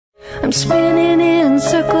I'm spinning in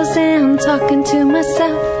circles and talking to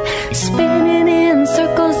myself. Spinning in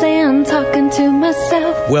circles and talking to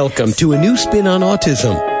myself. Welcome to a new spin on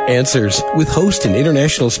autism. Answers with host and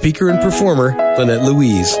international speaker and performer, Lynette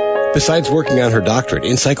Louise. Besides working on her doctorate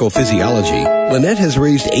in psychophysiology, Lynette has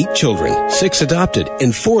raised 8 children, 6 adopted,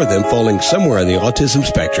 and 4 of them falling somewhere on the autism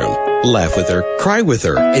spectrum. Laugh with her, cry with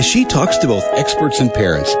her, as she talks to both experts and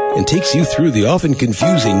parents and takes you through the often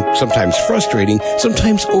confusing, sometimes frustrating,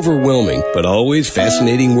 sometimes overwhelming, but always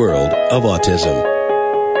fascinating world of autism.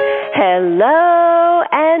 Hello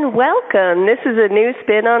and welcome. This is a new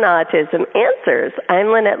spin on Autism Answers. I'm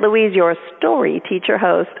Lynette Louise, your story teacher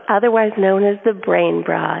host, otherwise known as the Brain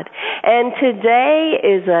Broad. And today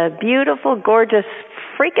is a beautiful, gorgeous,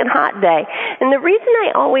 freaking hot day. And the reason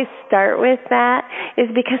I always start with that is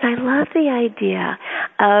because I love the idea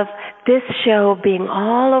of this show being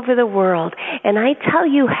all over the world. And I tell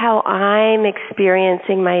you how I'm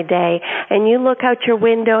experiencing my day. And you look out your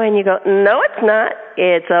window and you go, no, it's not.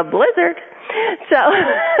 It's a blizzard. So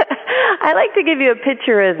I like to give you a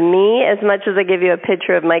picture of me as much as I give you a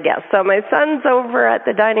picture of my guest. So my son's over at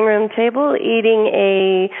the dining room table eating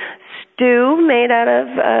a stew made out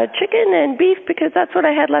of chicken and beef because that's what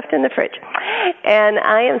I had left in the fridge. And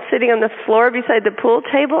I am sitting on the floor beside the pool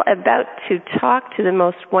table about to talk to the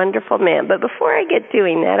most wonderful man. But before I get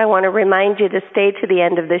doing that, I want to remind you to stay to the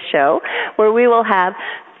end of the show where we will have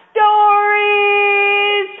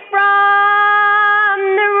stories from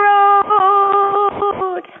the road.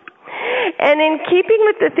 And in keeping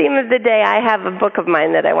with the theme of the day, I have a book of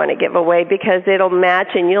mine that I want to give away because it'll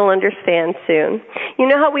match and you'll understand soon. You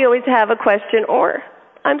know how we always have a question, or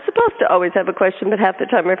I'm supposed to always have a question, but half the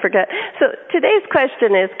time I forget. So today's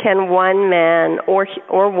question is, can one man or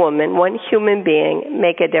woman, one human being,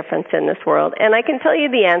 make a difference in this world? And I can tell you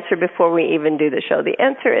the answer before we even do the show. The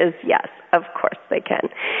answer is yes, of course they can.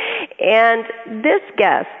 And this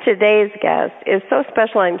guest, today's guest, is so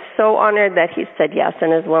special. I'm so honored that he said yes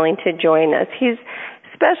and is willing to join us. He's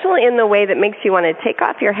special in the way that makes you want to take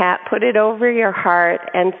off your hat, put it over your heart,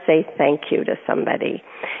 and say thank you to somebody.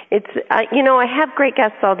 It's, I have great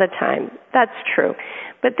guests all the time. That's true.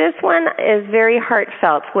 But this one is very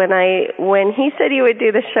heartfelt. When he said he would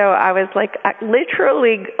do the show, I was like,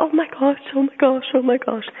 literally, oh my gosh.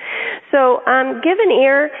 So, give an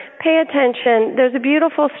ear, pay attention. There's a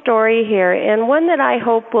beautiful story here, and one that I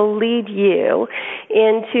hope will lead you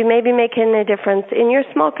into maybe making a difference in your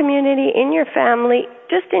small community, in your family,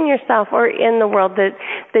 just in yourself, or in the world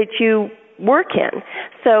that you work in.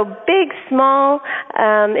 So big, small,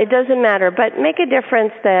 it doesn't matter, but make a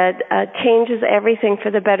difference that changes everything for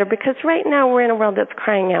the better, because right now we're in a world that's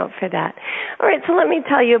crying out for that. All right, so let me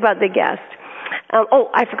tell you about the guest.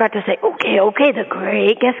 I forgot to say, okay, the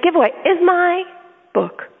great guest giveaway is my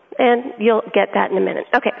book. And you'll get that in a minute.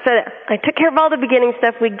 Okay, so I took care of all the beginning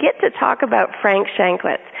stuff. We get to talk about Frank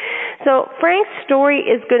Shanklitz. So Frank's story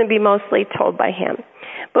is going to be mostly told by him.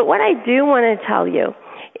 But what I do want to tell you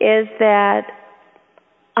is that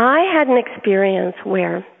I had an experience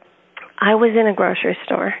where I was in a grocery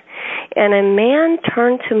store, and a man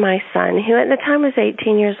turned to my son, who at the time was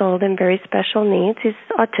 18 years old and very special needs. He's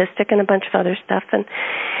autistic and a bunch of other stuff, and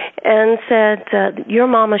said, your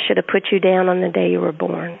mama should have put you down on the day you were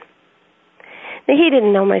born. Now, he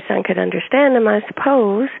didn't know my son could understand him, I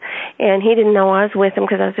suppose, and he didn't know I was with him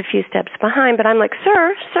because I was a few steps behind, but I'm like,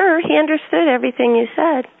 sir, he understood everything you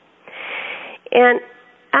said. And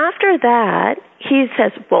after that, he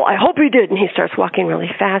says, well, I hope he did, and he starts walking really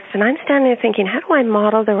fast, and I'm standing there thinking, how do I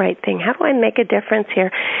model the right thing? How do I make a difference here?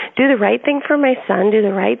 Do the right thing for my son, do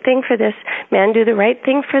the right thing for this man, do the right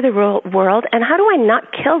thing for the world, and how do I not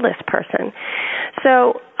kill this person?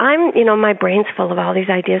 So I'm, my brain's full of all these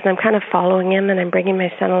ideas, and I'm kind of following him, and I'm bringing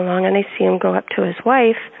my son along, and I see him go up to his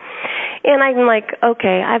wife, and I'm like,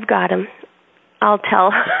 okay, I've got him. I'll tell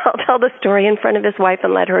the story in front of his wife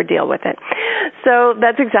and let her deal with it. So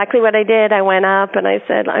that's exactly what I did. I went up and I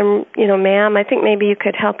said, ma'am, I think maybe you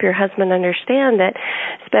could help your husband understand that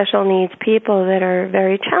special needs people that are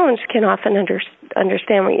very challenged can often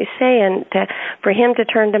understand what you say, and for him to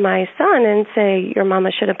turn to my son and say, your mama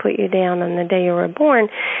should have put you down on the day you were born.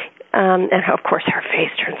 And of course her face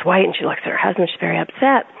turns white and she looks at her husband. She's very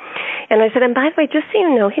upset. And I said, and by the way, just so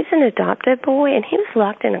you know, he's an adopted boy, and he was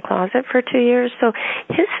locked in a closet for 2 years, so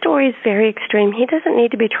his story is very extreme. He doesn't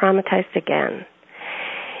need to be traumatized again.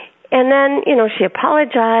 And then, she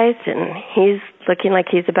apologized, and he's looking like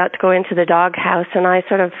he's about to go into the doghouse, and I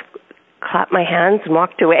sort of clapped my hands and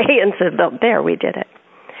walked away and said, oh, there, we did it.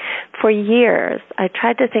 For years, I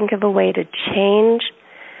tried to think of a way to change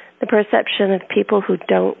the perception of people who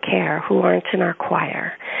don't care, who aren't in our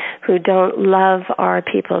choir, who don't love our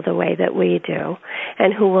people the way that we do,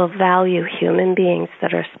 and who will value human beings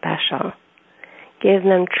that are special. Give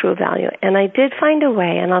them true value. And I did find a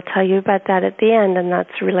way, and I'll tell you about that at the end, and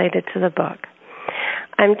that's related to the book.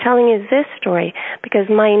 I'm telling you this story because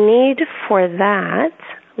my need for that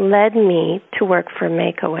led me to work for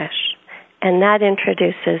Make-A-Wish, and that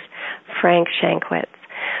introduces Frank Shankwitz.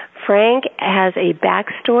 Frank has a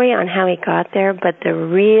backstory on how he got there, but the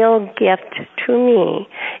real gift to me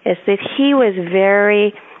is that he was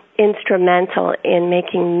very instrumental in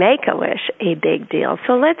making Make-A-Wish a big deal.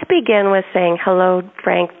 So let's begin with saying hello,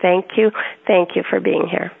 Frank. Thank you. Thank you for being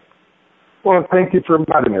here. Well, thank you for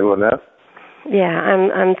inviting me, Lynette. Yeah,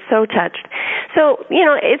 I'm so touched. So, you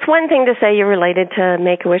know, it's one thing to say you're related to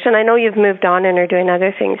Make-A-Wish, and I know you've moved on and are doing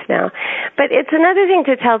other things now, but it's another thing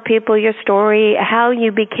to tell people your story, how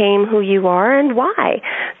you became who you are, and why.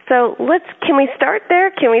 So can we start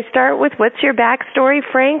there? Can we start with what's your backstory,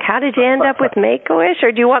 Frank? How did you end up with Make-A-Wish,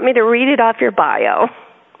 or do you want me to read it off your bio?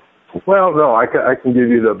 Well, no, I can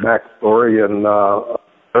give you the backstory. And a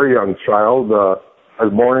very young child, I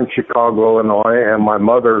was born in Chicago, Illinois, and my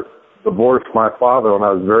mother divorced my father when I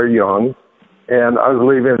was very young, and I was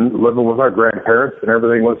living with my grandparents, and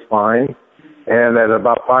everything was fine. And at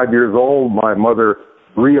about 5 years old, my mother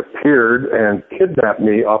reappeared and kidnapped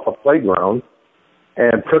me off a playground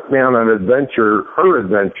and took me on an adventure, her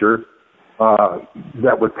adventure,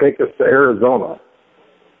 that would take us to Arizona.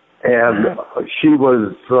 And she was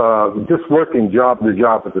just working job to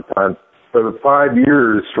job at the time. For the 5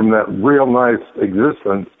 years from that real nice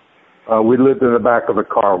existence, we lived in the back of a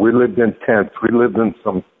car. We lived in tents. We lived in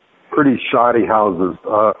some pretty shoddy houses.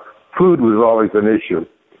 Food was always an issue.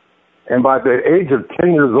 And by the age of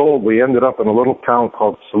 10 years old, we ended up in a little town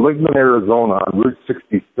called Seligman, Arizona, on Route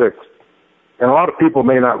 66. And a lot of people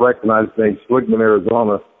may not recognize the name Seligman,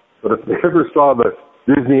 Arizona, but if they ever saw the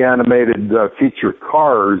Disney animated feature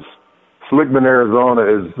Cars, Seligman, Arizona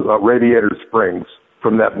is Radiator Springs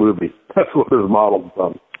from that movie. That's what it was modeled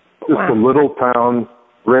from. Just a little town,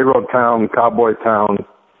 railroad town, cowboy town.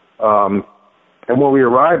 And when we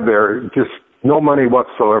arrived there, just no money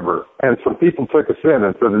whatsoever. And some people took us in,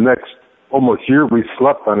 and for the next almost year, we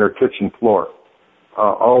slept on their kitchen floor,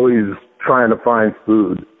 always trying to find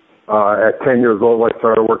food. At 10 years old, I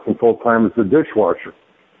started working full-time as a dishwasher.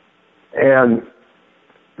 And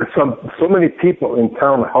so many people in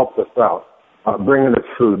town helped us out, bringing us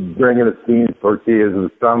food, bringing us beans, tortillas,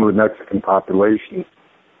 and some of the Mexican population.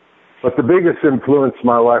 But the biggest influence in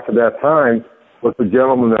my life at that time was the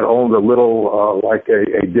gentleman that owned a little, like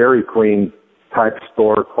a Dairy Queen type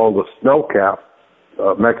store called the Snow Cap,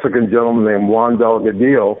 a Mexican gentleman named Juan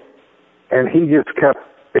Delgadillo. And he just kept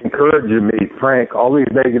encouraging me, Frank, all these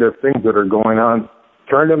negative things that are going on,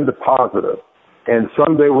 turn them to positive. And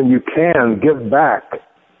someday when you can, give back.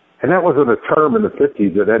 And that wasn't a term in the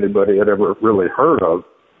 50s that anybody had ever really heard of.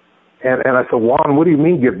 And I said, Juan, what do you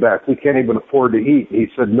mean give back? We can't even afford to eat. He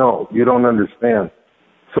said, no, you don't understand.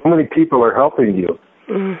 So many people are helping you.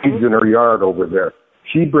 She's in her yard over there.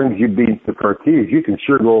 She brings you beans to tortillas. You can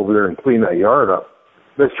sure go over there and clean that yard up.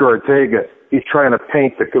 Mr. Ortega, he's trying to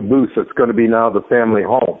paint the caboose that's going to be now the family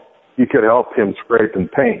home. You could help him scrape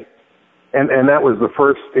and paint. And that was the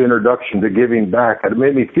first introduction to giving back. It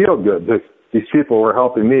made me feel good that these people were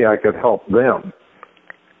helping me. I could help them.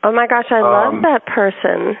 Oh, my gosh, I love that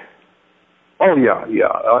person. Oh, yeah.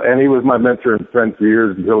 And he was my mentor and friend for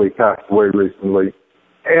years until he passed away recently.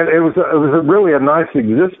 And it was really a nice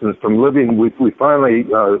existence from living. We finally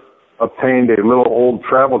obtained a little old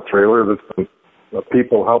travel trailer that some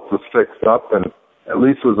people helped us fix up, and at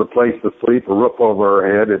least was a place to sleep, a roof over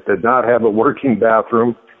our head. It did not have a working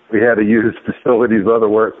bathroom. We had to use facilities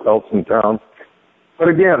otherwhere else in town. But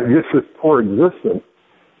again, just this poor existence.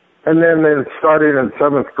 And then starting in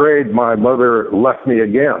 7th grade, my mother left me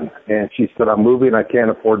again. And she said, I'm moving. I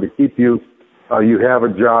can't afford to keep you. You have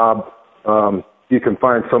a job. You can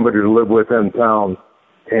find somebody to live with in town.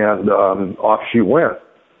 And off she went.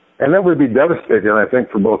 And that would be devastating, I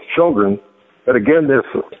think, for both children. But again, this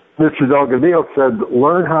Mr. Delgadillo said,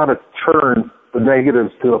 learn how to turn the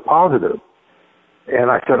negatives to a positive.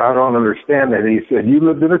 And I said, I don't understand that. And he said, you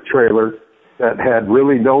lived in a trailer that had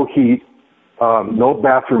really no heat, no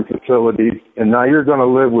bathroom facilities, and now you're going to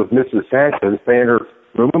live with Mrs. Sanchez, paying her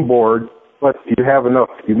room and board, but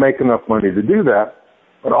you make enough money to do that.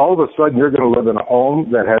 But all of a sudden, you're going to live in a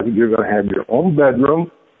home you're going to have your own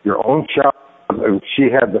bedroom, your own shower. She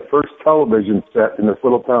had the first television set in this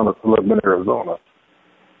little town of Seligman, Arizona.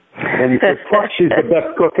 And he said, plus she's the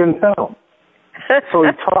best cook in town. So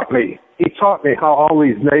he taught me how all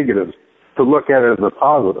these negatives, to look at it as a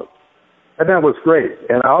positive. And that was great.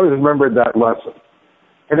 And I always remembered that lesson.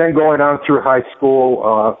 And then going on through high school,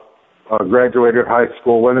 graduated high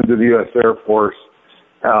school, went into the U.S. Air Force.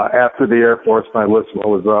 After the Air Force, my enlistment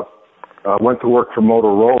was up. Went to work for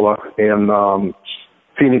Motorola in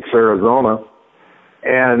Phoenix, Arizona,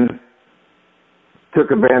 and took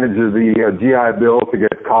advantage of the GI Bill to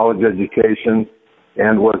get college education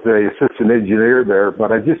and was an assistant engineer there.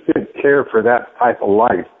 But I just didn't care for that type of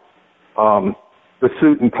life. The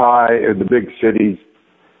suit and tie in the big cities.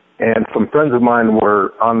 And some friends of mine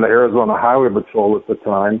were on the Arizona Highway Patrol at the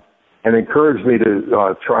time and encouraged me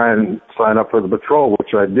to try and sign up for the patrol,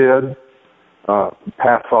 which I did.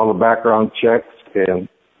 Passed all the background checks and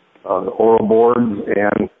oral boards,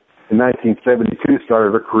 and in 1972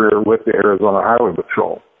 started a career with the Arizona Highway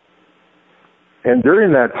Patrol. And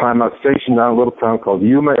during that time, I was stationed on a little town called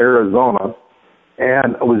Yuma, Arizona,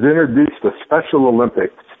 and I was introduced to Special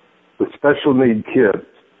Olympics with special need kids.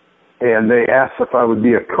 And they asked if I would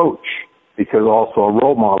be a coach, because also a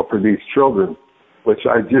role model for these children, which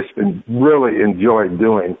I just really enjoyed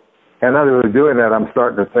doing. And as I was doing that, I'm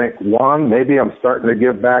starting to think, Juan, maybe I'm starting to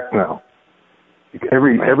give back now.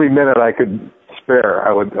 Every minute I could spare,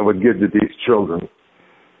 I would give to these children.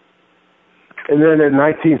 And then in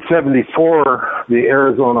 1974, the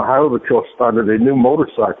Arizona Highway Patrol started a new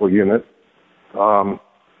motorcycle unit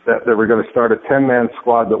that they were going to start a 10-man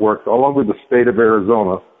squad that worked all over the state of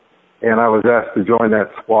Arizona. And I was asked to join that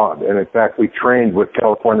squad. And in fact, we trained with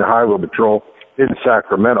California Highway Patrol in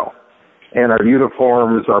Sacramento. And our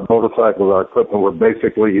uniforms, our motorcycles, our equipment were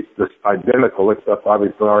basically just identical, except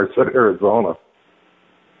obviously ours said Arizona.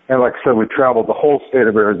 And like I said, we traveled the whole state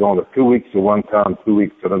of Arizona, 2 weeks to one town, 2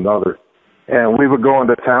 weeks to another. And we would go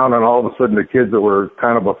into town, and all of a sudden the kids that were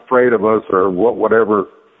kind of afraid of us or whatever,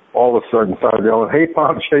 all of a sudden started yelling, "Hey,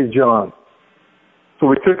 Ponch, hey, John." So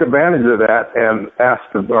we took advantage of that and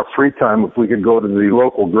asked in our free time if we could go to the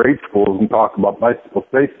local grade schools and talk about bicycle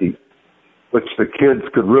safety, which the kids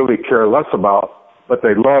could really care less about, but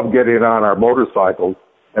they loved getting on our motorcycles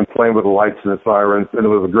and playing with the lights and the sirens, and it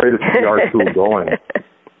was the greatest PR tool going.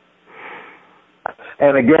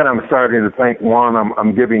 And again, I'm starting to think, Juan,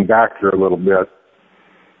 I'm giving back here a little bit.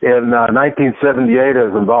 In 1978, I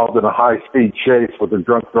was involved in a high-speed chase with a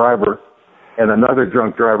drunk driver, and another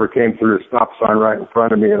drunk driver came through a stop sign right in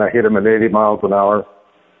front of me, and I hit him at 80 miles an hour.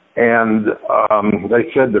 And they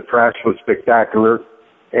said the crash was spectacular,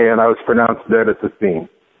 and I was pronounced dead at the scene.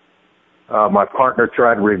 My partner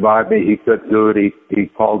tried to revive me. He couldn't do it. He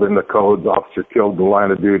called in the codes. Officer killed the line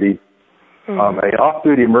of duty. An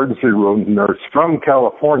off-duty emergency room nurse from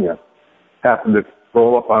California happened to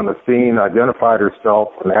roll up on the scene, identified herself,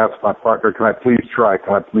 and asked my partner, can I please try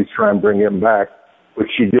and bring him back, which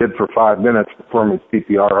she did for 5 minutes, performing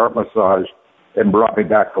CPR, heart massage, and brought me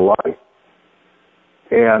back to life.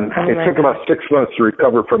 And it took about 6 months to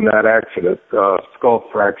recover from that accident, skull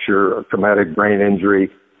fracture, a traumatic brain injury,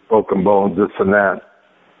 broken bones, this and that.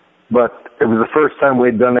 But it was the first time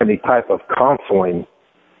we'd done any type of counseling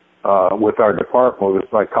with our department, with a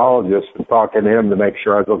psychologist, and talking to him to make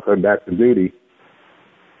sure I was okay back to duty.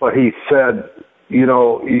 But he said, you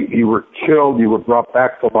know, you were killed, you were brought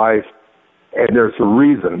back to life, and there's a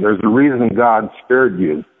reason. There's a reason God spared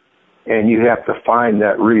you, and you have to find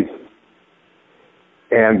that reason.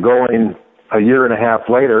 And going a year and a half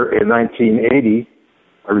later, in 1980,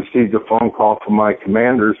 I received a phone call from my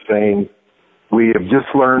commander saying, we have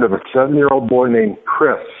just learned of a 7-year-old boy named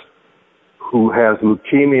Chris who has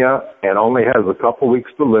leukemia and only has a couple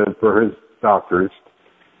weeks to live for his doctors,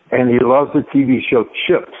 and he loves the TV show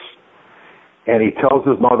Chips. And he tells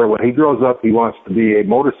his mother when he grows up he wants to be a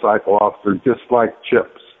motorcycle officer just like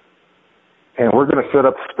Chips. And we're going to set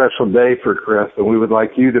up a special day for Chris, and we would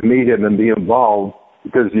like you to meet him and be involved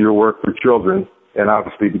because of your work for children and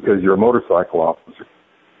obviously because you're a motorcycle officer.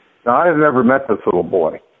 Now, I have never met this little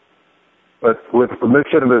boy, but with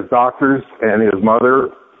permission of his doctors and his mother,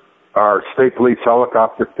 our state police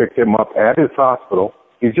helicopter picked him up at his hospital.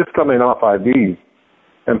 He's just coming off IVs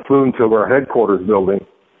and flew him to our headquarters building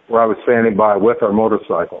where I was standing by with our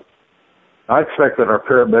motorcycle. I expected our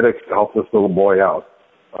paramedics to help this little boy out.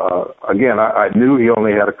 Again, I knew he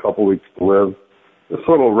only had a couple weeks to live. This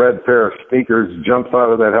little red pair of sneakers jumps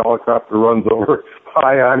out of that helicopter, runs over.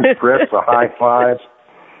 Hi, I'm Chris, a high five.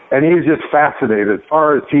 And he's just fascinated. As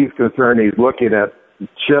far as he's concerned, he's looking at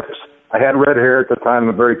Chips. I had red hair at the time,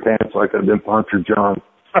 and very tan, so I could have been Poncher John.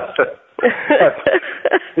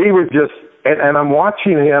 He was just, and I'm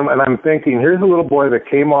watching him, and I'm thinking, here's a little boy that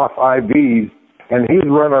came off IVs, and he's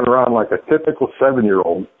running around like a typical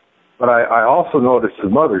 7-year-old. But I also noticed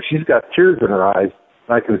his mother. She's got tears in her eyes,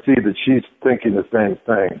 and I can see that she's thinking the same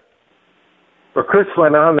thing. But Chris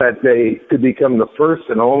went on that day to become the first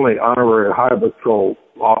and only honorary Highway Patrol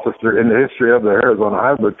officer in the history of the Arizona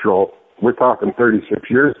Highway Patrol. We're talking 36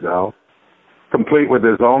 years now, complete with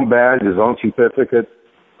his own badge, his own certificate,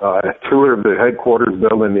 a tour of the headquarters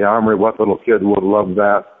building, the Armory. What little kid would love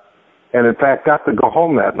that? And in fact, got to go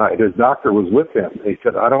home that night. His doctor was with him. He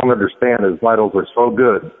said, I don't understand. His vitals are so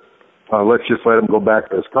good. Let's just let him go back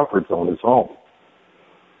to his comfort zone, his home.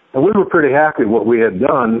 And we were pretty happy with what we had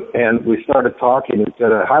done, and we started talking and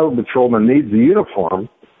said a highway patrolman needs a uniform,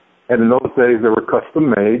 and in those days they were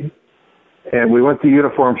custom made. And we went to the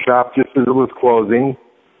uniform shop just as it was closing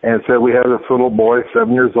and said, we have this little boy,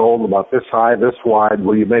 7 years old, about this high, this wide.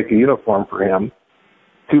 Will you make a uniform for him?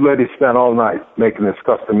 Two ladies spent all night making this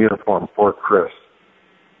custom uniform for Chris.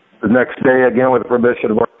 The next day, again, with the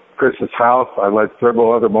permission of Chris's house, I led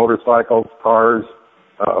several other motorcycles, cars,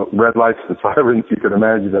 red lights and sirens, you can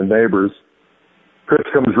imagine, the neighbors. Chris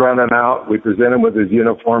comes running out. We present him with his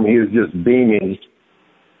uniform. He is just beaming.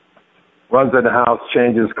 Runs in the house,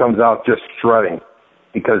 changes, comes out just strutting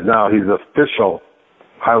because now he's an official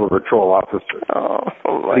Highway Patrol officer.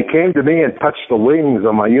 He came to me and touched the wings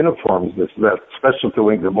on my uniforms, that specialty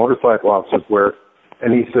wings that motorcycle officers wear,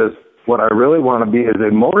 and he says, what I really want to be is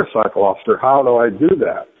a motorcycle officer. How do I do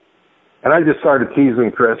that? And I just started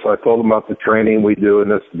teasing Chris. I told him about the training we do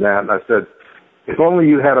and this and that. And I said, if only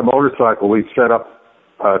you had a motorcycle, we'd set up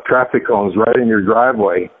traffic cones right in your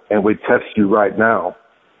driveway and we'd test you right now.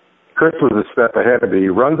 Chris was a step ahead of me. He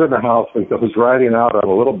runs in the house and goes riding out on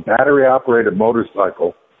a little battery-operated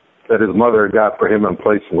motorcycle that his mother had got for him in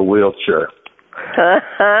place of a wheelchair.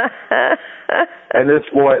 And this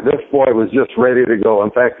boy was just ready to go.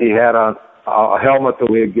 In fact, he had on a helmet that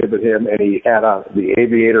we had given him, and he had on the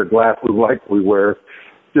aviator glasses like we wear,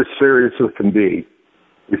 just serious as can be.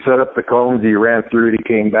 We set up the cones, he ran through it, he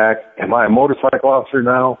came back. Am I a motorcycle officer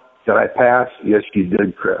now? Did I pass? Yes, you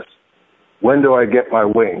did, Chris. When do I get my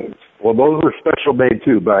wings? Well, those were special made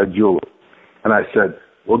too by a jeweler. And I said,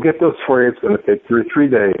 we'll get those for you. It's going to take 2 or 3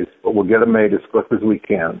 days, but we'll get them made as quick as we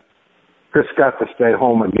can. Chris got to stay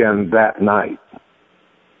home again that night.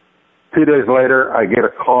 2 days later, I get a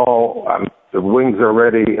call. The wings are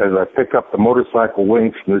ready. As I pick up the motorcycle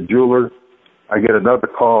wings from the jeweler, I get another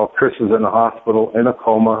call. Chris is in the hospital in a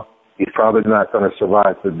coma. He's probably not going to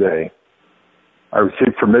survive the day. I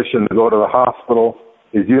received permission to go to the hospital.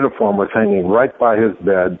 His uniform was hanging right by his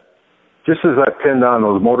bed. Just as I pinned on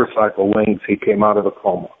those motorcycle wings, he came out of the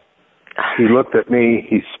coma. He looked at me.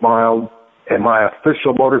 He smiled. Am I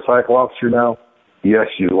official motorcycle officer now? Yes,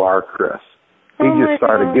 you are, Chris. He just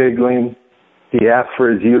started giggling. He asked for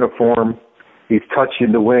his uniform. He's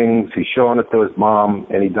touching the wings. He's showing it to his mom,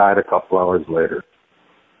 and he died a couple hours later.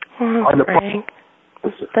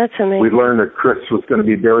 That's amazing. We learned that Chris was going to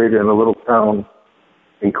be buried in a little town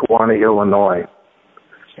in Kewanee, Illinois.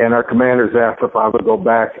 And our commanders asked if I would go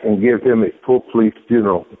back and give him a full police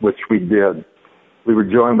funeral, which we did. We were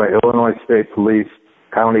joined by Illinois State Police,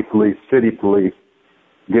 County Police, City Police,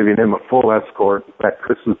 giving him a full escort. In fact,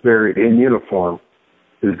 Chris was buried in uniform.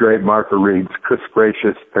 His grave marker reads, Chris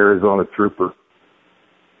Gracious, Arizona Trooper.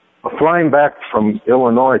 Flying back from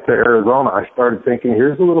Illinois to Arizona, I started thinking,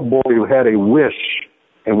 here's a little boy who had a wish,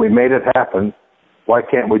 and we made it happen. Why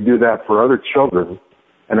can't we do that for other children?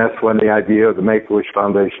 And that's when the idea of the Make-A-Wish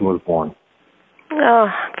Foundation was born.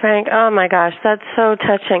 Oh, Frank, oh my gosh, that's so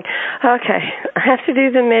touching. Okay, I have to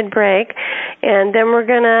do the mid-break, and then we're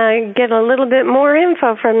going to get a little bit more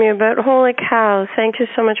info from you, but holy cow, thank you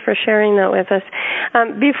so much for sharing that with us.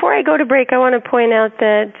 Before I go to break, I want to point out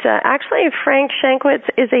that actually Frank Shankwitz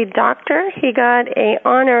is a doctor. He got an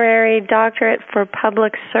honorary doctorate for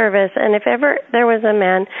public service, and if ever there was a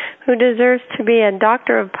man who deserves to be a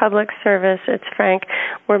doctor of public service, it's Frank.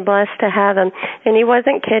 We're blessed to have him. And he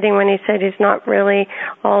wasn't kidding when he said he's not really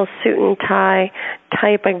all suit and tie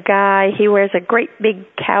type of guy. He wears a great big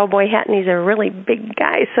cowboy hat, and he's a really big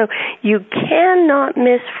guy. So you cannot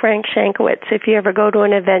miss Frank Shankwitz if you ever go to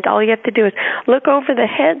an event. All you have to do is look over the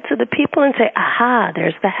heads of the people and say, aha,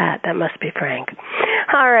 there's the hat. That must be Frank.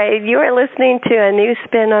 All right, you are listening to A New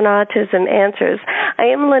Spin on Autism Answers. I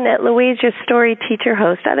am Lynette Louise, your story teacher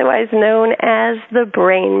host, otherwise known as the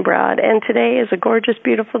Brain Broad. And today is a gorgeous,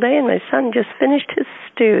 beautiful day, and my son just finished his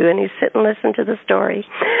stew, and he's sitting listening to the story.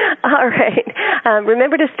 All right.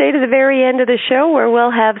 Remember to stay to the very end of the show where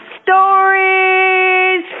we'll have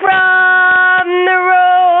stories from the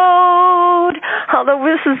road. although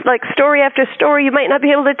this is like story after story, you might not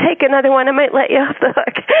be able to take another one. I might let you off the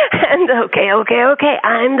hook. And okay,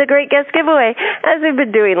 I'm the great guest giveaway, as we've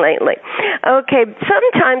been doing lately. Okay,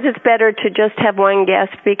 sometimes it's better to just have one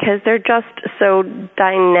guest because they're just so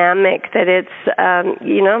dynamic that it's,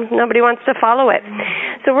 nobody wants to follow it.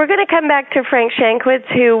 So we're going to come back to Frank Shankwitz,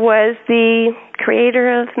 who was the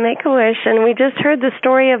creator of Make-A-Wish, and we just heard the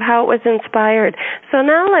story of how it was inspired. So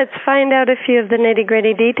now let's find out a few of the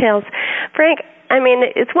nitty-gritty details. Frank, I mean,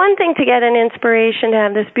 it's one thing to get an inspiration, to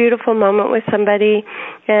have this beautiful moment with somebody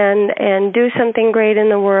and do something great in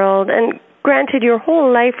the world. And granted, your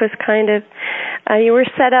whole life was kind of, you were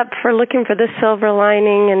set up for looking for the silver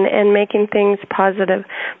lining and making things positive.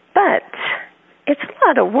 But it's a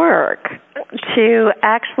lot of work to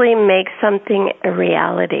actually make something a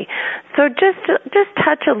reality. So just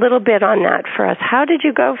touch a little bit on that for us. How did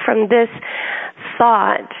you go from this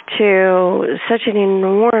thought to such an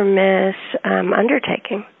enormous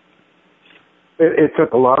undertaking? It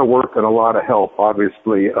took a lot of work and a lot of help,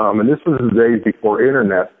 obviously. And this was the days before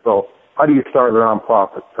Internet. So how do you start a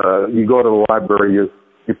nonprofit? You go to the library,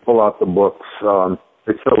 you pull out the books.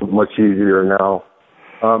 It's so much easier now.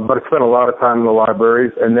 But I spent a lot of time in the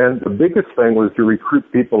libraries, and then the biggest thing was to recruit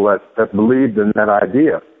people that believed in that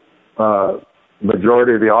idea.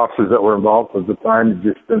 Majority of the officers that were involved at the time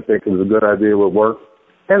just didn't think it was a good idea, it would work.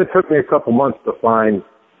 And it took me a couple months to find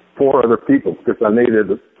 4 other people because I needed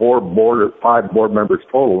 5 board members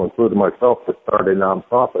total, including myself, to start a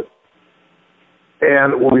nonprofit.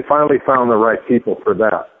 And we finally found the right people for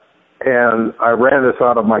that. And I ran this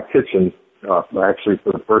out of my kitchen. Actually,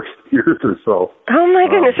 for the first years or so. Oh my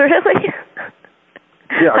goodness, really?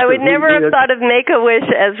 Yeah, I would never have thought of Make-A-Wish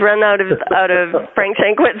as run out of Frank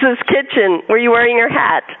Shankwitz's kitchen. Were you wearing your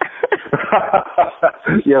hat?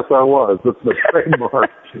 Yes, I was. It's the trademark.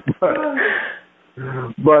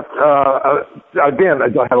 But again, I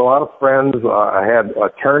had a lot of friends. I had an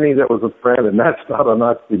attorney that was a friend, and that's not an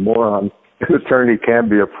oxymoron. An attorney can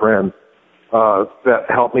be a friend. That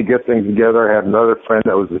helped me get things together. I had another friend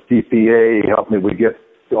that was a CPA. He helped me get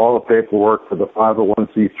all the paperwork for the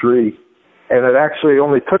 501c3. And it actually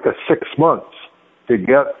only took us 6 months to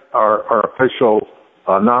get our official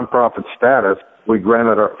nonprofit status. We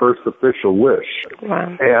granted our first official wish.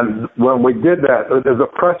 Wow. And when we did that, the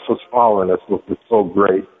press was following us, which was so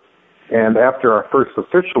great. And after our first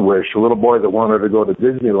official wish, a little boy that wanted to go to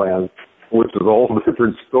Disneyland, which is a whole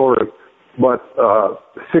different story, but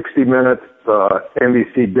 60 Minutes,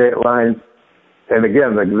 NBC Dateline, and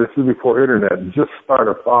again, this is before Internet, just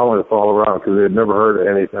started following us all around because they had never heard of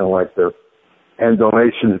anything like this. And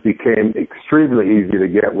donations became extremely easy to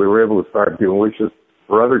get. We were able to start doing wishes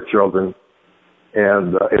for other children,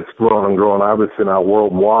 and it's grown and grown, obviously now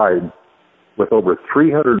worldwide, with over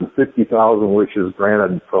 350,000 wishes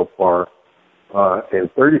granted so far in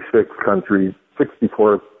 36 countries,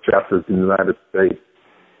 64 chapters in the United States.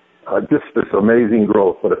 Just this amazing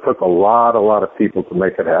growth, but it took a lot of people to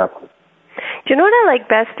make it happen. Do you know what I like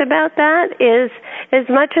best about that is, as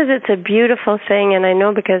much as it's a beautiful thing, and I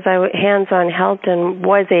know because I hands-on helped and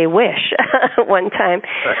was a wish one time,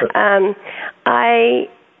 I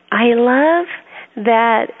love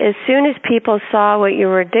that as soon as people saw what you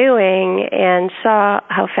were doing and saw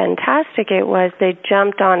how fantastic it was, they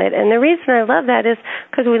jumped on it. And the reason I love that is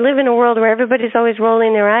because we live in a world where everybody's always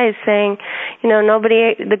rolling their eyes saying,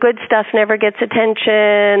 the good stuff never gets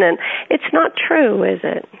attention, and it's not true, is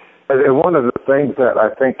it? And one of the things that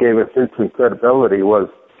I think gave us instant credibility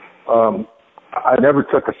was I never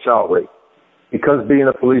took a salary. Because being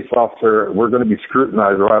a police officer, we're going to be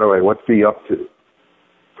scrutinized right away. What's he up to?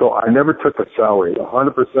 So I never took a salary.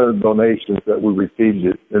 100% of donations that we received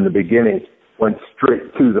in the beginning went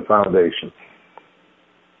straight to the foundation.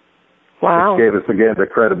 Wow. Which gave us, again, the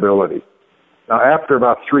credibility. Now, after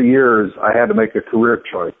about 3 years, I had to make a career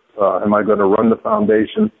choice. Am I going to run the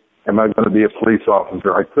foundation? Am I going to be a police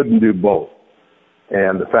officer? I couldn't do both.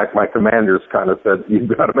 And in fact, my commanders kind of said, you've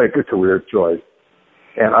got to make a career choice.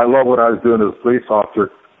 And I love what I was doing as a police officer,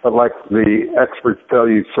 but like the experts tell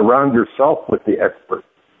you, surround yourself with the experts.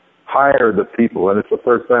 Hire the people. And it's the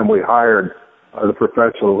first time we hired the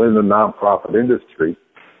professional in the nonprofit industry.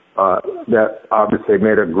 That obviously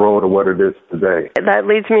made it grow to what it is today. That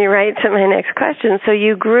leads me right to my next question. So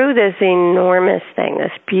you grew this enormous thing,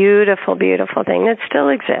 this beautiful, beautiful thing that still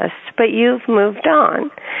exists, but you've moved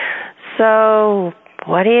on. So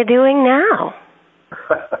what are you doing now?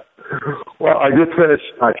 Well, I just finished,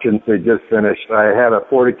 I shouldn't say just finished, I had a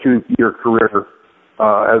 42-year career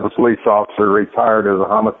as a police officer, retired as a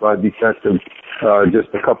homicide detective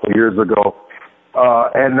just a couple of years ago.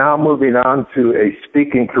 And now moving on to a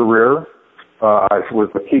speaking career. I was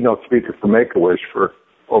the keynote speaker for Make-A-Wish for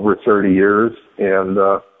over 30 years and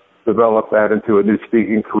developed that into a new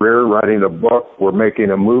speaking career, writing a book. We're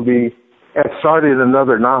making a movie and starting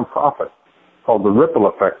another nonprofit called the Ripple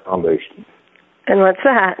Effect Foundation. And what's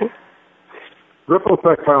that? Ripple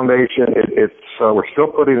Effect Foundation, we're still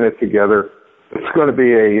putting it together. It's going to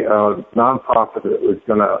be a nonprofit that is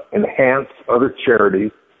going to enhance other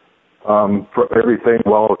charities, for everything,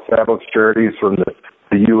 well-established charities from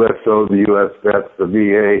the USO, the US Vets, the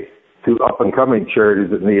VA, to up-and-coming charities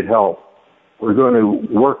that need help. We're going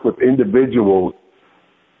to work with individuals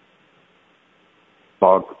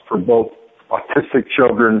for both autistic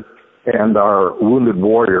children and our wounded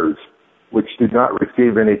warriors, which do not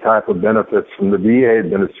receive any type of benefits from the VA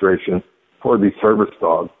administration for these service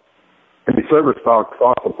dogs. And these service dogs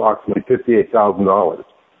cost approximately $58,000.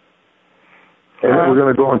 And we're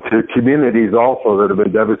going to go into communities also that have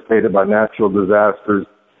been devastated by natural disasters,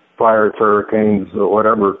 fires, hurricanes, or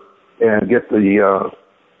whatever, and get the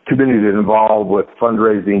community involved with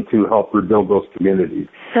fundraising to help rebuild those communities.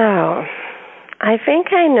 So, I think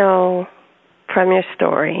I know from your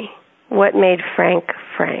story what made Frank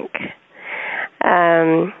Frank,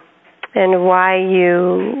 and why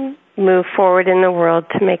you move forward in the world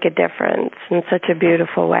to make a difference in such a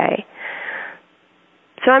beautiful way.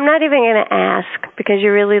 So I'm not even going to ask, because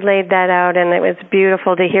you really laid that out, and it was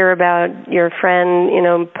beautiful to hear about your friend,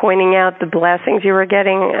 pointing out the blessings you were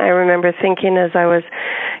getting. I remember thinking as I was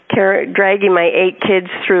dragging my 8 kids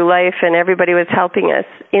through life and everybody was helping us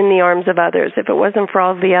in the arms of others. If it wasn't for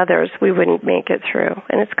all the others, we wouldn't make it through.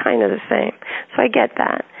 And it's kind of the same. So I get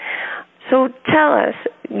that. So tell us,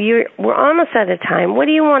 we're almost out of time. What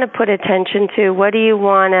do you want to put attention to? What do you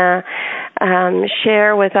want to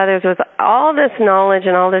share with others with all this knowledge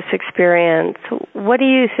and all this experience? What do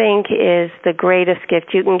you think is the greatest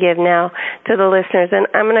gift you can give now to the listeners? And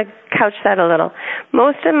I'm going to couch that a little.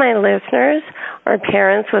 Most of my listeners are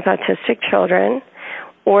parents with autistic children,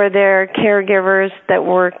 or they're caregivers that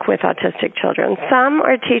work with autistic children. Some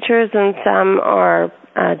are teachers and some are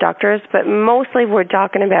doctors, but mostly we're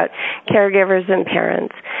talking about caregivers and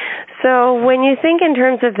parents. So when you think in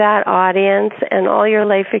terms of that audience and all your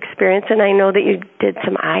life experience, and I know that you did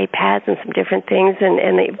some iPads and some different things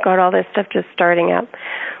and that you've got all this stuff just starting up,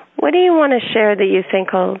 what do you want to share that you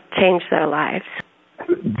think will change their lives?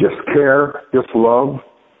 Just care, just love.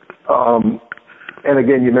 And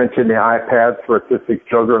again, you mentioned the iPads for autistic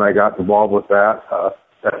children. I got involved with that.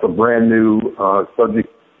 That's a brand new subject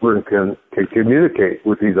where you can communicate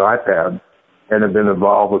with these iPads, and have been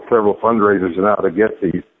involved with several fundraisers and how to get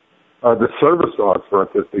these. The service dogs for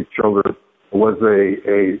autistic children was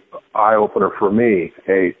a eye-opener for me.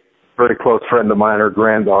 A very close friend of mine, her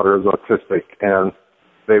granddaughter is autistic, and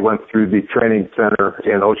they went through the training center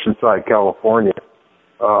in Oceanside, California,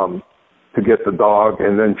 to get the dog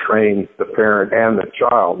and then train the parent and the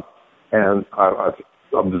child. And I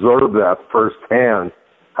observed that firsthand,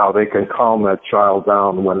 how they can calm that child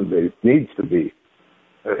down when it needs to be.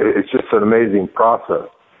 It's just an amazing process.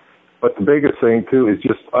 But the biggest thing, too, is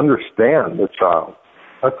just understand the child.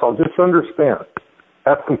 That's all. Just understand.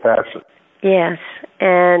 Have compassion. Yes,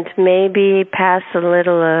 and maybe pass a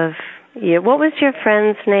little of you. What was your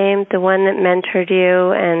friend's name, the one that mentored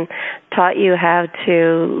you and taught you how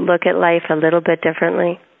to look at life a little bit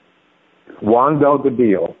differently? Juan Del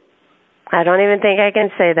Deal. I don't even think I can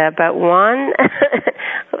say that, but Juan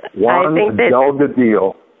Del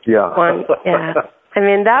Deal. Yeah. Yeah. I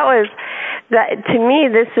mean, to me,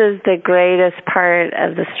 this is the greatest part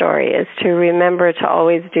of the story, is to remember to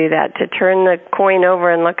always do that, to turn the coin over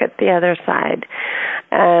and look at the other side.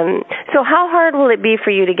 So how hard will it be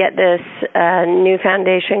for you to get this new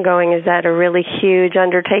foundation going? Is that a really huge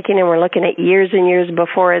undertaking and we're looking at years and years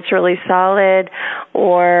before it's really solid?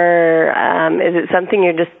 Or is it something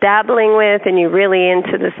you're just dabbling with and you're really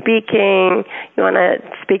into the speaking? You want to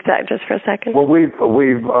speak to that just for a second? Well, we've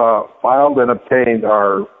filed and obtained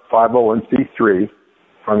our 501c3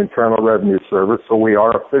 from Internal Revenue Service, so we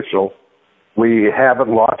are official. We haven't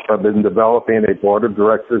launched. I've been developing a board of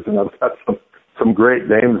directors, and I've got some great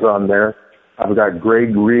names on there. I've got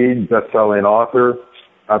Greg Reed, best-selling author.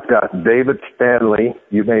 I've got David Stanley.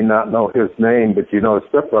 You may not know his name, but you know his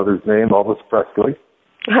stepbrother's name, Elvis Presley.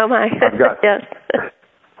 Oh, my. Yes.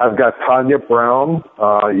 I've got Tanya Brown.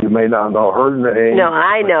 You may not know her name. No,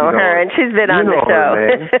 I know her, and she's been on the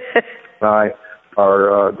show. I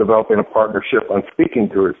are developing a partnership on speaking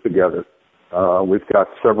tours together. We've got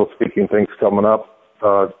several speaking things coming up,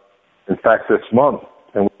 in fact, this month,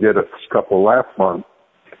 and we did a couple last month.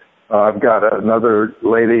 I've got another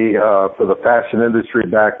lady for the fashion industry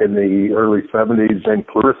back in the early 70s named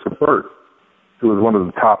Clarissa Burt, who was one of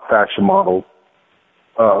the top fashion models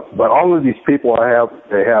But all of these people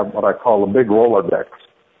they have what I call a big Rolodex.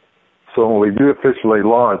 So when we do officially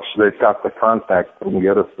launch, they've got the contact that can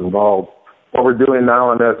get us involved. What we're doing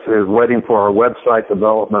now in this is waiting for our website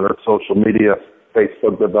development or social media,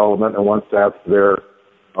 Facebook development, and once that's there,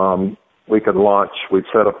 we can launch. We've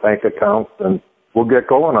set up bank accounts, and we'll get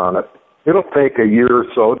going on it. It'll take a year or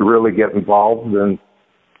so to really get involved, and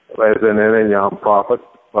as in any nonprofit,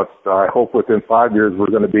 but I hope within 5 years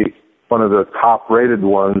we're going to be one of the top-rated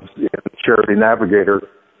ones in Charity Navigator,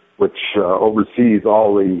 which oversees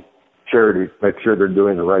all the charities, make sure they're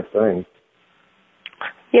doing the right thing.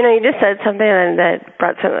 You know, you just said something that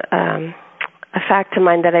brought a fact to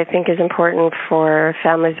mind that I think is important for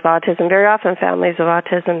families of autism. Very often families of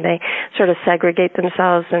autism, they sort of segregate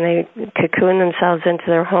themselves and they cocoon themselves into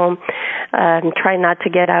their home, try not to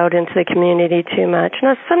get out into the community too much.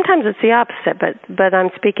 Now, sometimes it's the opposite, but I'm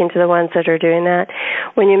speaking to the ones that are doing that.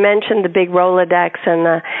 When you mentioned the big Rolodex and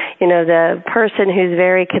the person who's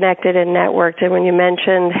very connected and networked, and when you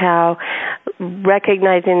mentioned how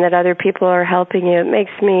recognizing that other people are helping you, it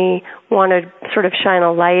makes me want to sort of shine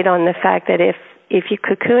a light on the fact that if you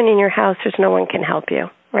cocoon in your house, there's no one can help you,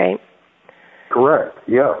 right? Correct.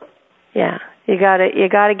 Yeah. Yeah. You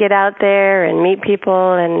gotta get out there and meet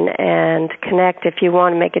people and connect if you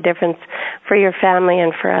want to make a difference for your family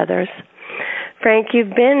and for others. Frank,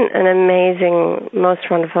 you've been an amazing, most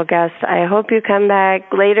wonderful guest. I hope you come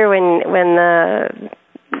back later when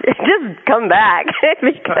just come back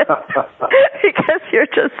because you're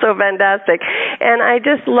just so fantastic. And I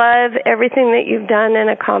just love everything that you've done and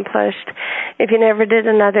accomplished. If you never did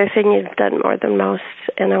another thing, you've done more than most,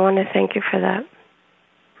 and I want to thank you for that.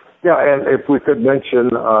 Yeah, and if we could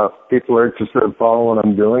mention people are interested in following what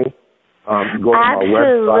I'm doing, go to my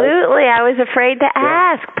website. Absolutely. I was afraid to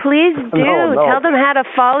ask. Please do. No. Tell them how to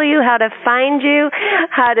follow you, how to find you,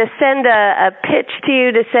 how to send a pitch to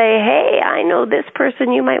you to say, hey, I know this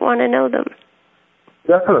person. You might want to know them.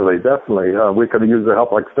 Definitely. We could use the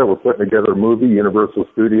help. Like I said, we're putting together a movie. Universal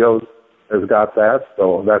Studios has got that,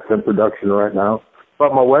 so that's in production right now.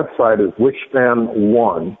 But my website is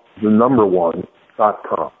wishfan1,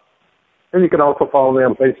 the1.com. And you can also follow me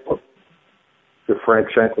on Facebook. Just Frank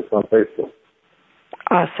Shanklin on Facebook.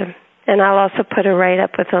 Awesome. And I'll also put a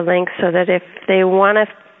write-up with a link so that if they want to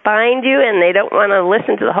find you and they don't want to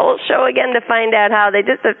listen to the whole show again to find out how, they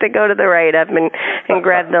just have to go to the write-up and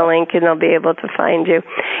grab the link, and they'll be able to find you.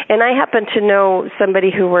 And I happen to know somebody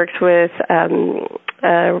who works with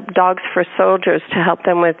Dogs for Soldiers to help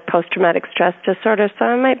them with post-traumatic stress disorder, so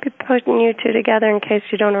I might be putting you two together in case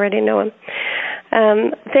you don't already know him.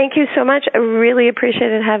 Thank you so much. I really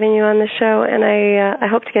appreciated having you on the show, and I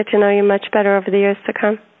hope to get to know you much better over the years to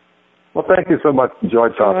come. Well, thank you so much.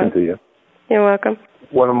 Enjoyed talking to you. You're welcome.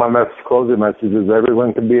 One of my closing messages is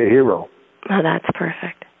everyone can be a hero. Oh, that's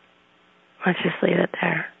perfect. Let's just leave it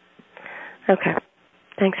there. Okay.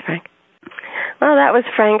 Thanks, Frank. Well, that was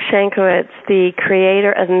Frank Shankowitz, the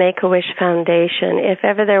creator of Make-A-Wish Foundation. If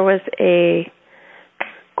ever there was a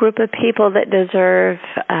group of people that deserve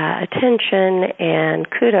attention and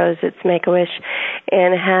kudos, it's Make-A-Wish.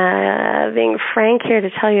 And having Frank here to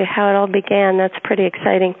tell you how it all began, that's pretty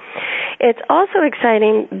exciting. It's also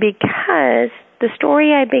exciting because the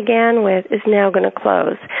story I began with is now going to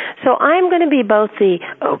close. So I'm going to be both the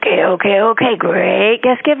okay, great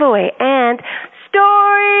guest giveaway and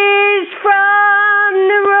stories from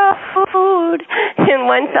the road in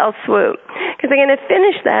one fell swoop. Because I'm going to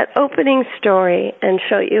finish that opening story and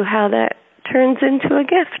show you how that turns into a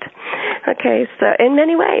gift. Okay, so in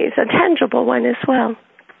many ways, a tangible one as well.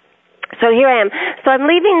 So here I am. So I'm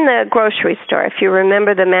leaving the grocery store. If you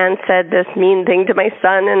remember, the man said this mean thing to my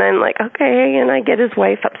son, and I'm like, okay, and I get his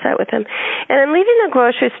wife upset with him. And I'm leaving the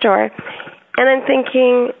grocery store, and I'm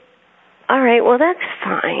thinking, all right, well, that's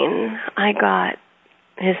fine. I got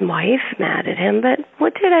his wife mad at him, but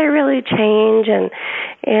what did I really change, and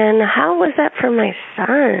how was that for my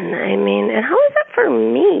son? I mean, and how was that for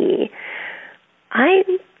me? I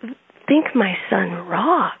think my son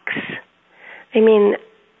rocks. I mean,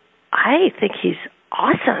 I think he's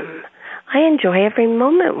awesome. I enjoy every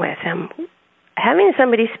moment with him. Having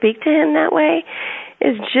somebody speak to him that way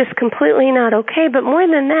is just completely not okay, but more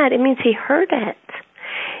than that, it means he heard it.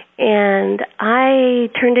 And I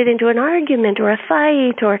turned it into an argument or a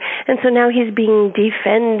fight, and so now he's being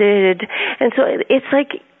defended. And so it's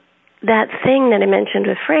like that thing that I mentioned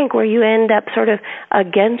with Frank, where you end up sort of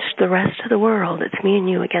against the rest of the world. It's me and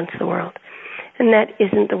you against the world. And that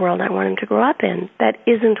isn't the world I want him to grow up in. That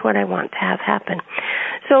isn't what I want to have happen.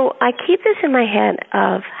 So I keep this in my head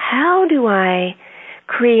of how do I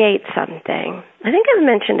create something? I think I've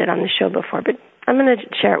mentioned it on the show before, but I'm going to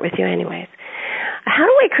share it with you anyways. how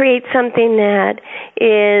do I create something that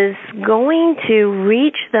is going to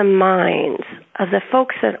reach the minds of the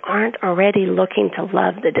folks that aren't already looking to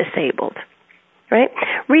love the disabled? Right?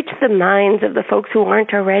 Reach the minds of the folks who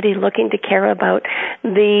aren't already looking to care about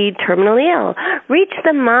the terminally ill. Reach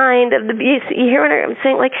the mind of you hear what I'm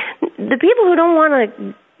saying? Like, the people who don't want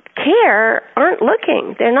to care aren't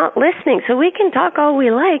looking. They're not listening. So we can talk all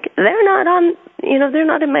we like. They're not they're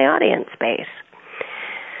not in my audience space.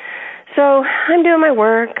 So I'm doing my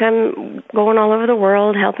work. I'm going all over the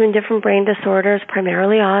world, helping different brain disorders,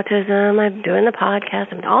 primarily autism. I'm doing the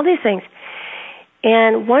podcast. I'm doing all these things.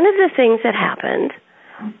 And one of the things that happened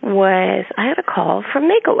was I had a call from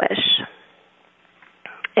Make-A-Wish.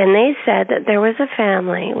 And they said that there was a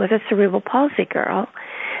family with a cerebral palsy girl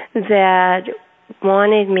that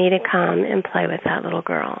wanted me to come and play with that little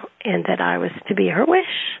girl, and that I was to be her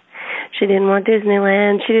wish. She didn't want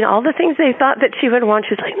Disneyland. She did all the things they thought that she would want.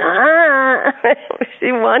 She was like, nah.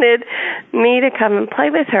 She wanted me to come and play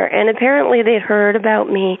with her. And apparently they'd heard about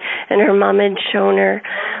me, and her mom had shown her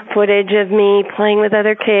footage of me playing with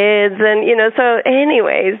other kids. And, so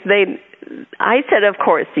anyways, I said, of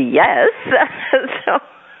course, yes. So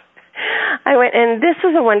I went, and this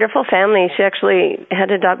was a wonderful family. She actually had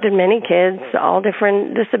adopted many kids, all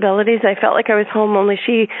different disabilities. I felt like I was home, only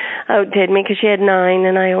she outdid me because she had 9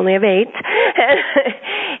 and I only have 8.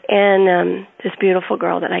 And this beautiful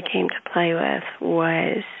girl that I came to play with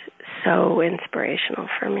was so inspirational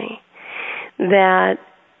for me, that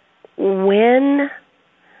when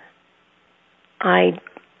I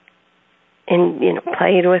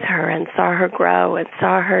played with her and saw her grow and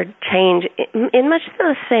saw her change in much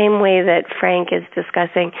the same way that Frank is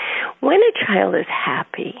discussing. When a child is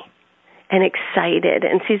happy and excited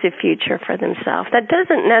and sees a future for themselves, that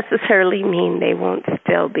doesn't necessarily mean they won't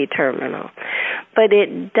still be terminal, but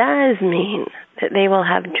it does mean that they will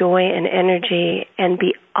have joy and energy and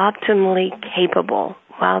be optimally capable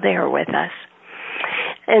while they are with us.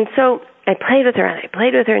 And so I played with her,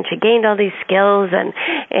 and she gained all these skills,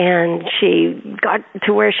 and she got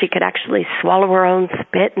to where she could actually swallow her own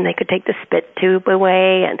spit, and they could take the spit tube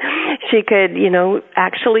away, and she could,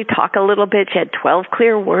 actually talk a little bit. She had 12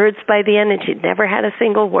 clear words by the end, and she'd never had a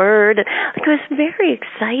single word. It was very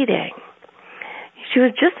exciting. She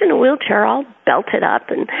was just in a wheelchair, all belted up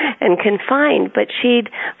and confined, but she'd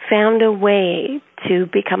found a way to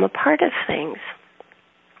become a part of things.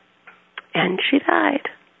 And she died.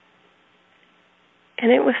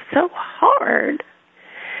 And it was so hard.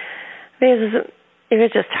 It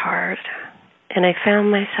was just hard. And I found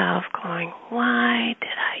myself going, why did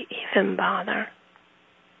I even bother?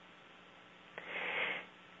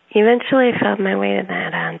 Eventually I found my way to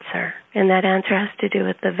that answer. And that answer has to do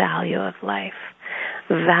with the value of life.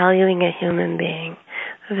 Valuing a human being.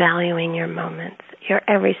 Valuing your moments. Your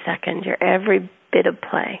every second. Your every bit of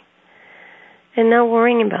play. And not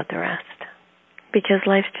worrying about the rest. Because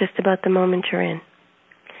life's just about the moment you're in.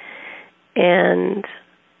 And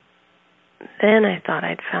then I thought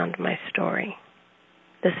I'd found my story.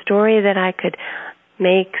 The story that I could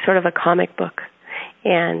make sort of a comic book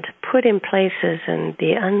and put in places, and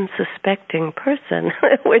the unsuspecting person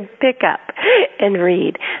would pick up and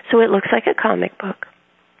read. So it looks like a comic book.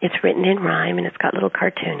 It's written in rhyme, and it's got little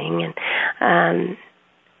cartooning, and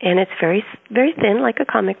it's very, very thin, like a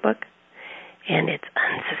comic book, and it's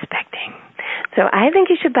unsuspecting. So I think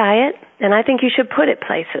you should buy it, and I think you should put it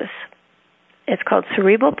places. It's called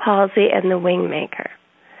Cerebral Palsy and the Wingmaker.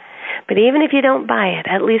 But even if you don't buy it,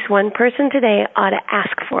 at least one person today ought to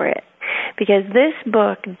ask for it, because this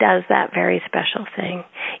book does that very special thing.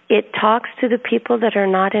 It talks to the people that are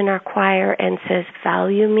not in our choir and says,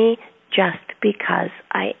 value me just because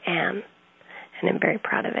I am. And I'm very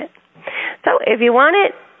proud of it. So if you want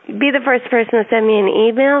it, be the first person to send me an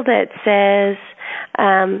email that says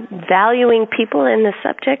valuing people in the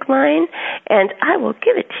subject line, and I will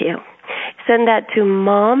give it to you. Send that to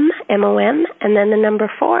mom, M-O-M, and then the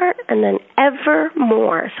number 4, and then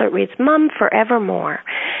evermore. So it reads mom forevermore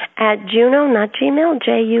at Juno, not Gmail,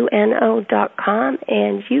 JUNO.com,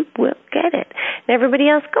 and you will get it. And everybody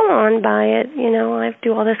else, go on, buy it. I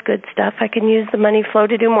do all this good stuff. I can use the money flow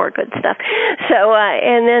to do more good stuff. So,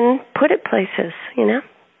 and then put it places,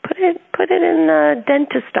 Put it in a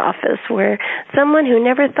dentist office where someone who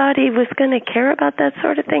never thought he was going to care about that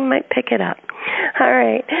sort of thing might pick it up. All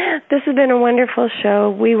right. This has been a wonderful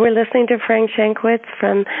show. We were listening to Frank Shankwitz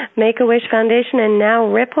from Make-A-Wish Foundation, and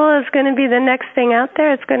now Ripple is going to be the next thing out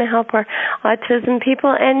there. It's going to help our autism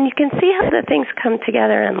people, and you can see how the things come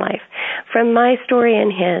together in life from my story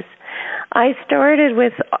and his. I started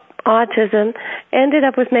with autism, ended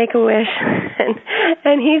up with Make-A-Wish,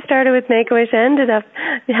 and he started with Make-A-Wish, ended up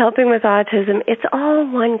helping with autism, it's all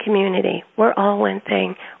one community. We're all one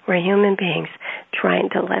thing. We're human beings trying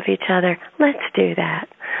to love each other. Let's do that.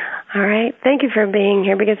 All right? Thank you for being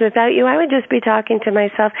here, because without you, I would just be talking to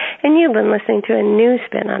myself, and you've been listening to a new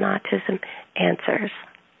spin on Autism Answers.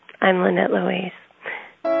 I'm Lynette Louise,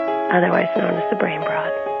 otherwise known as the Brain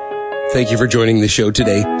Broad. Thank you for joining the show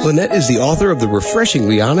today. Lynette is the author of the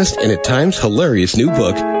refreshingly honest and at times hilarious new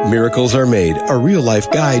book, Miracles Are Made, a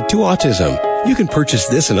real-life guide to autism. You can purchase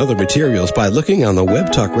this and other materials by looking on the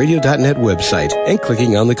webtalkradio.net website and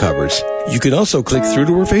clicking on the covers. You can also click through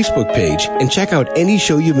to her Facebook page and check out any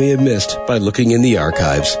show you may have missed by looking in the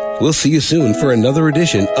archives. We'll see you soon for another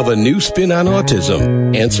edition of A New Spin on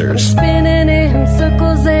Autism Answers. Spinning in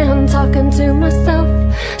circles and talking to myself.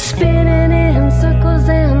 Spinning in circles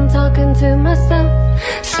and talking to myself.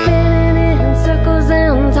 Spinning in circles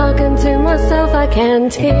and talking to myself. I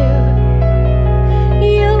can't hear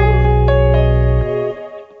you.